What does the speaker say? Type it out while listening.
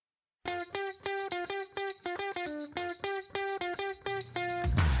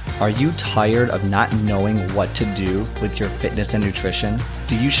Are you tired of not knowing what to do with your fitness and nutrition?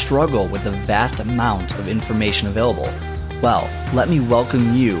 Do you struggle with the vast amount of information available? Well, let me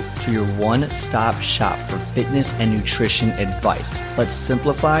welcome you to your one-stop shop for fitness and nutrition advice. Let's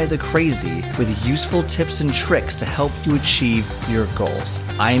simplify the crazy with useful tips and tricks to help you achieve your goals.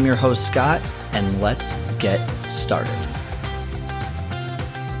 I am your host, Scott, and let's get started.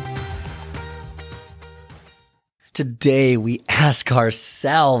 Today, we ask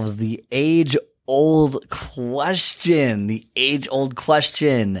ourselves the age-old question.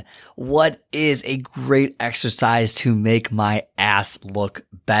 What is a great exercise to make my ass look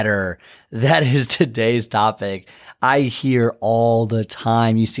better? That is today's topic. I hear all the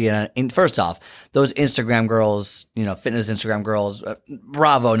time. You see it on, first off, those Instagram girls, fitness Instagram girls,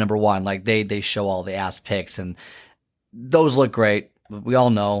 bravo, number one. Like they show all the ass pics and those look great. We all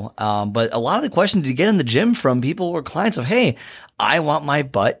know. But a lot of the questions you get in the gym from people or clients of, hey, I want my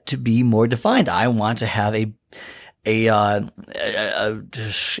butt to be more defined. I want to have in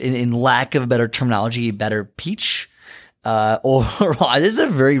lack of a better terminology, a better peach. Or this is a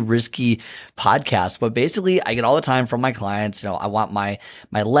very risky podcast, but basically I get all the time from my clients, I want my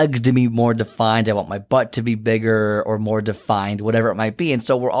legs to be more defined. I want my butt to be bigger or more defined, whatever it might be. And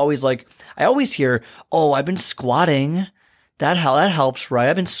so we're always like, I always hear, oh, I've been squatting. That helps, right?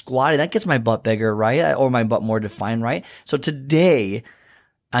 I've been squatting. That gets my butt bigger, right? Or my butt more defined, right? So today,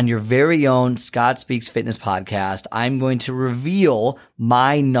 on your very own Scott Speaks Fitness podcast, I'm going to reveal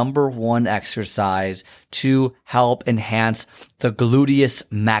my number one exercise to help enhance the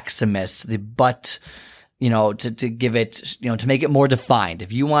gluteus maximus, the butt, to give it, to make it more defined.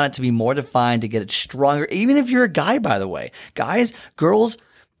 If you want it to be more defined, to get it stronger, even if you're a guy, by the way, guys, girls,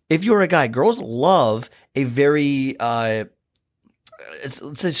 if you're a guy, girls love a very, it's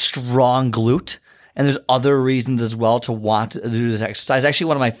a strong glute. And there's other reasons as well to want to do this exercise. Actually,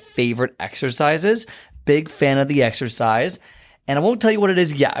 one of my favorite exercises. Big fan of the exercise. And I won't tell you what it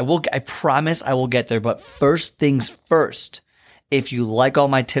is yet. I promise I will get there. But first things first, if you like all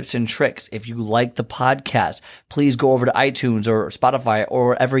my tips and tricks, if you like the podcast, please go over to iTunes or Spotify or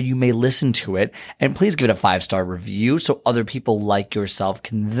wherever you may listen to it. And please give it a 5-star review so other people like yourself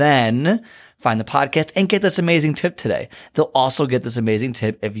can then find the podcast and get this amazing tip today. They'll also get this amazing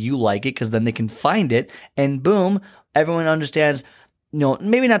tip if you like it, because then they can find it and boom, everyone understands,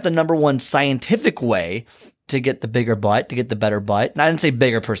 maybe not the number one scientific way to get the bigger butt, to get the better butt. And I didn't say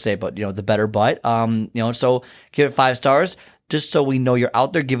bigger per se, but the better butt. So give it 5 stars. Just so we know you're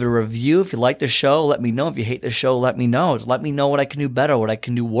out there, give it a review. If you like the show, let me know. If you hate the show, let me know. Let me know what I can do better, what I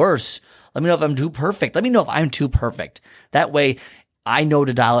can do worse. Let me know if I'm too perfect. Let me know if I'm too perfect. That way, I know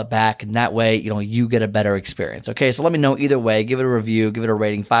to dial it back, and that way, you get a better experience. Okay, so let me know either way. Give it a review, give it a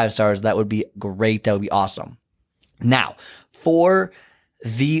rating, 5 stars. That would be great. That would be awesome. Now, for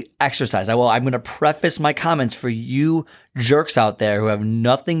the exercise, I'm going to preface my comments for you jerks out there who have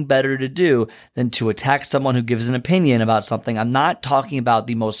nothing better to do than to attack someone who gives an opinion about something. I'm not talking about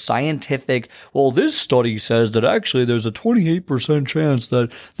the most scientific, well, this study says that actually there's a 28% chance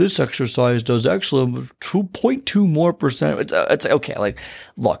that this exercise does actually 2.2 more percent. It's okay.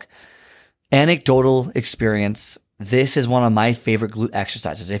 Look, anecdotal experience. This is one of my favorite glute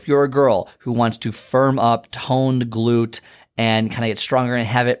exercises. If you're a girl who wants to firm up, tone the glute, and kind of get stronger and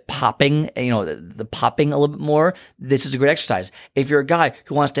have it popping, the popping a little bit more, this is a great exercise. If you're a guy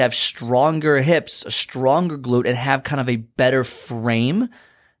who wants to have stronger hips, a stronger glute, and have kind of a better frame,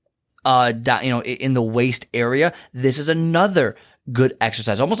 in the waist area, this is another good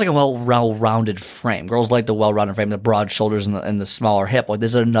exercise. Almost like a well-rounded frame. Girls like the well-rounded frame, the broad shoulders and the smaller hip.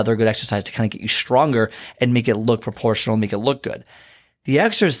 This is another good exercise to kind of get you stronger and make it look proportional, make it look good. The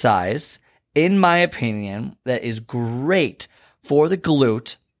exercise, in my opinion, that is great for the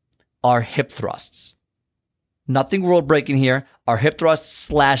glute are hip thrusts. Nothing world breaking here. Are hip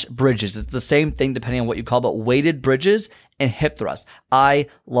thrusts / bridges. It's the same thing depending on what you call it, but weighted bridges and hip thrusts. I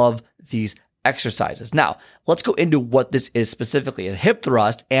love these exercises. Now, let's go into what this is specifically. A hip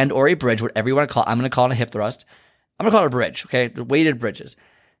thrust and or a bridge, whatever you want to call it. I'm going to call it a hip thrust. I'm going to call it a bridge, okay? The weighted bridges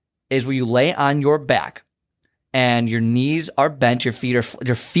is where you lay on your back and your knees are bent, your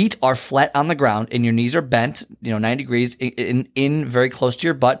feet are flat on the ground, and your knees are bent, 90 degrees in very close to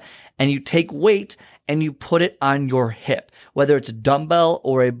your butt, and you take weight and you put it on your hip. Whether it's a dumbbell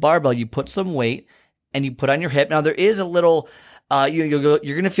or a barbell, you put some weight and you put on your hip. Now there is a little, you're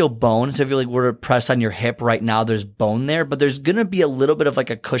going to feel bone. So if you were to press on your hip right now, there's bone there, but there's going to be a little bit of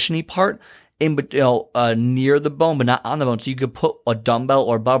a cushiony part in, near the bone, but not on the bone. So you could put a dumbbell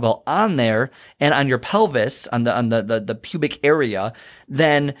or barbell on there and on your pelvis, on the pubic area,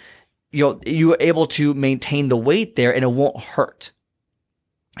 then, you're able to maintain the weight there and it won't hurt.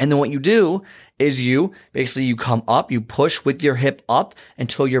 And then what you do is you come up, you push with your hip up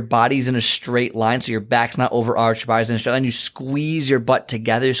until your body's in a straight line. So your back's not overarched, your body's in a straight line. You squeeze your butt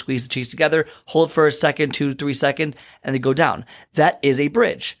together, squeeze the cheeks together, hold for a second, 2 to 3 seconds, and then go down. That is a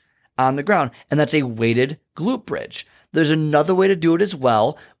bridge on the ground. And that's a weighted glute bridge. There's another way to do it as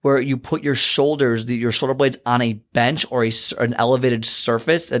well, where you put your shoulder blades on a bench or an elevated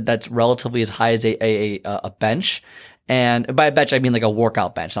surface that's relatively as high as a bench. And by a bench, I mean like a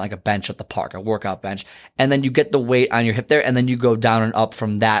workout bench, not like a bench at the park, a workout bench. And then you get the weight on your hip there, and then you go down and up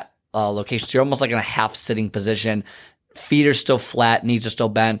from that location. So you're almost like in a half sitting position. Feet are still flat, knees are still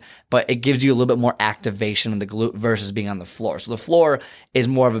bent, but it gives you a little bit more activation in the glute versus being on the floor. So the floor is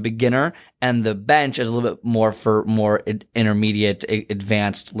more of a beginner, and the bench is a little bit more for more intermediate,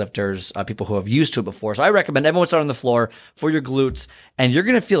 advanced lifters, people who have used to it before. So I recommend everyone start on the floor for your glutes, and you're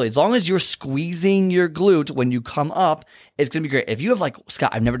going to feel it. As long as you're squeezing your glute when you come up, it's going to be great. If you have like,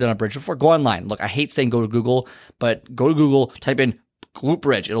 Scott, I've never done a bridge before, go online. Look, I hate saying go to Google, but go to Google, type in glute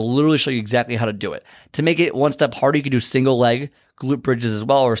bridge. It'll literally show you exactly how to do it. To make it one step harder, you can do single leg glute bridges as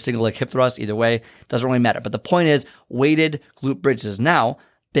well, or single leg hip thrust. Either way, doesn't really matter. But the point is, weighted glute bridges. Now,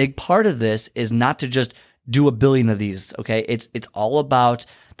 big part of this is not to just do a billion of these. Okay, it's all about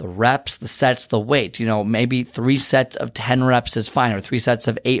the reps, the sets, the weight. Maybe 3 sets of 10 reps is fine, or 3 sets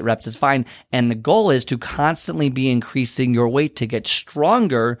of 8 reps is fine. And the goal is to constantly be increasing your weight to get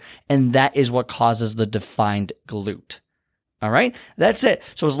stronger, and that is what causes the defined glute. All right, that's it.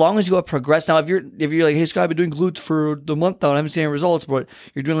 So as long as you have progressed, now if you're like, hey Scott, I've been doing glutes for the month now and I haven't seen any results, but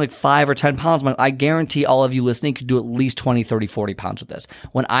you're doing like 5 or 10 pounds, I guarantee all of you listening could do at least 20, 30, 40 pounds with this.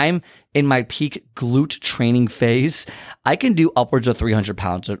 When I'm in my peak glute training phase, I can do upwards of 300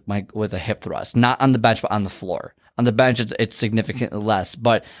 pounds with a hip thrust, not on the bench, but on the floor. On the bench, it's significantly less,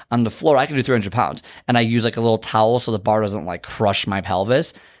 but on the floor, I can do 300 pounds. And I use like a little towel so the bar doesn't like crush my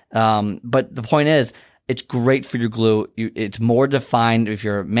pelvis. But the point is, it's great for your glute. It's more defined. If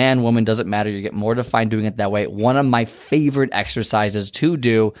you're a man, woman, doesn't matter. You get more defined doing it that way. One of my favorite exercises to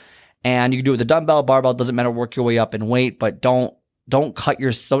do, and you can do it with a dumbbell, barbell, doesn't matter. Work your way up in weight, but don't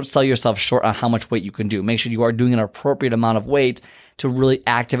sell yourself short on how much weight you can do. Make sure you are doing an appropriate amount of weight to really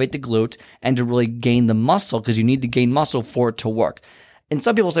activate the glute and to really gain the muscle, because you need to gain muscle for it to work. And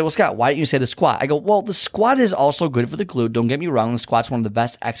some people say, well, Scott, why didn't you say the squat? I go, well, the squat is also good for the glute. Don't get me wrong. The squat's one of the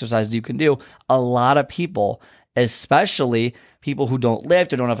best exercises you can do. A lot of people, especially people who don't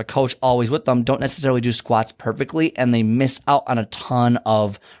lift or don't have a coach always with them, don't necessarily do squats perfectly, and they miss out on a ton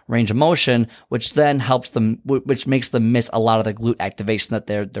of range of motion, which then which makes them miss a lot of the glute activation that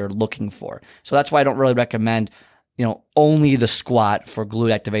they're looking for. So that's why I don't really recommend only the squat for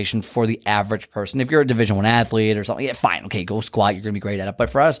glute activation for the average person. If you're a Division I athlete or something, yeah, fine. Okay, go squat. You're going to be great at it. But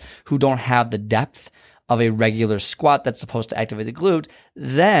for us who don't have the depth of a regular squat that's supposed to activate the glute,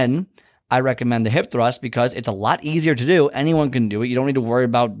 then I recommend the hip thrust, because it's a lot easier to do. Anyone can do it. You don't need to worry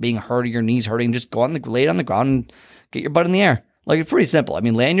about being hurt or your knees hurting. Just lay it on the ground and get your butt in the air. Like, it's pretty simple.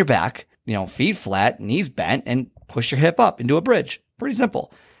 Lay on your back, feet flat, knees bent, and push your hip up and do a bridge. Pretty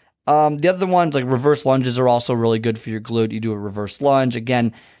simple. The other ones, like reverse lunges, are also really good for your glute. You do a reverse lunge.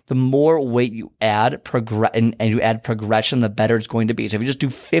 Again, the more weight you add and you add progression, the better it's going to be. So if you just do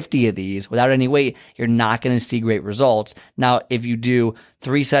 50 of these without any weight, you're not going to see great results. Now, if you do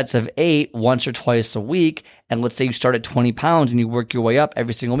 3 sets of 8 once or twice a week, and let's say you start at 20 pounds and you work your way up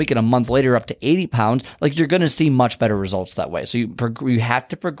every single week, and a month later up to 80 pounds, you're going to see much better results that way. So you have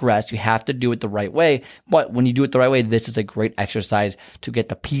to progress. You have to do it the right way. But when you do it the right way, this is a great exercise to get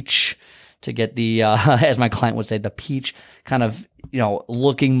the peach, to get the, as my client would say, the peach kind of,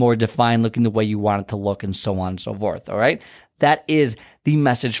 looking more defined, looking the way you want it to look, and so on and so forth. All right. That is the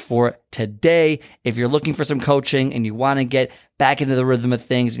message for today. If you're looking for some coaching and you want to get back into the rhythm of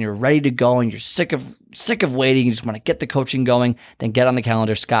things and you're ready to go and you're sick of waiting, you just want to get the coaching going, then get on the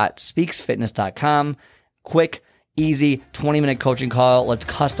calendar, scottspeaksfitness.com. Quick, easy 20-minute coaching call. Let's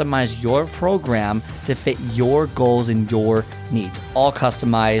customize your program to fit your goals and your needs. All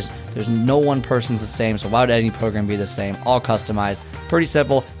customized. There's no one person's the same, so why would any program be the same? All customized. Pretty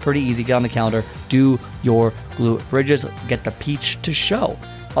simple, pretty easy. Get on the calendar. Do your glute bridges. Get the peach to show.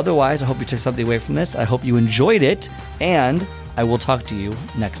 Otherwise, I hope you took something away from this. I hope you enjoyed it, and I will talk to you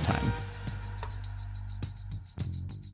next time.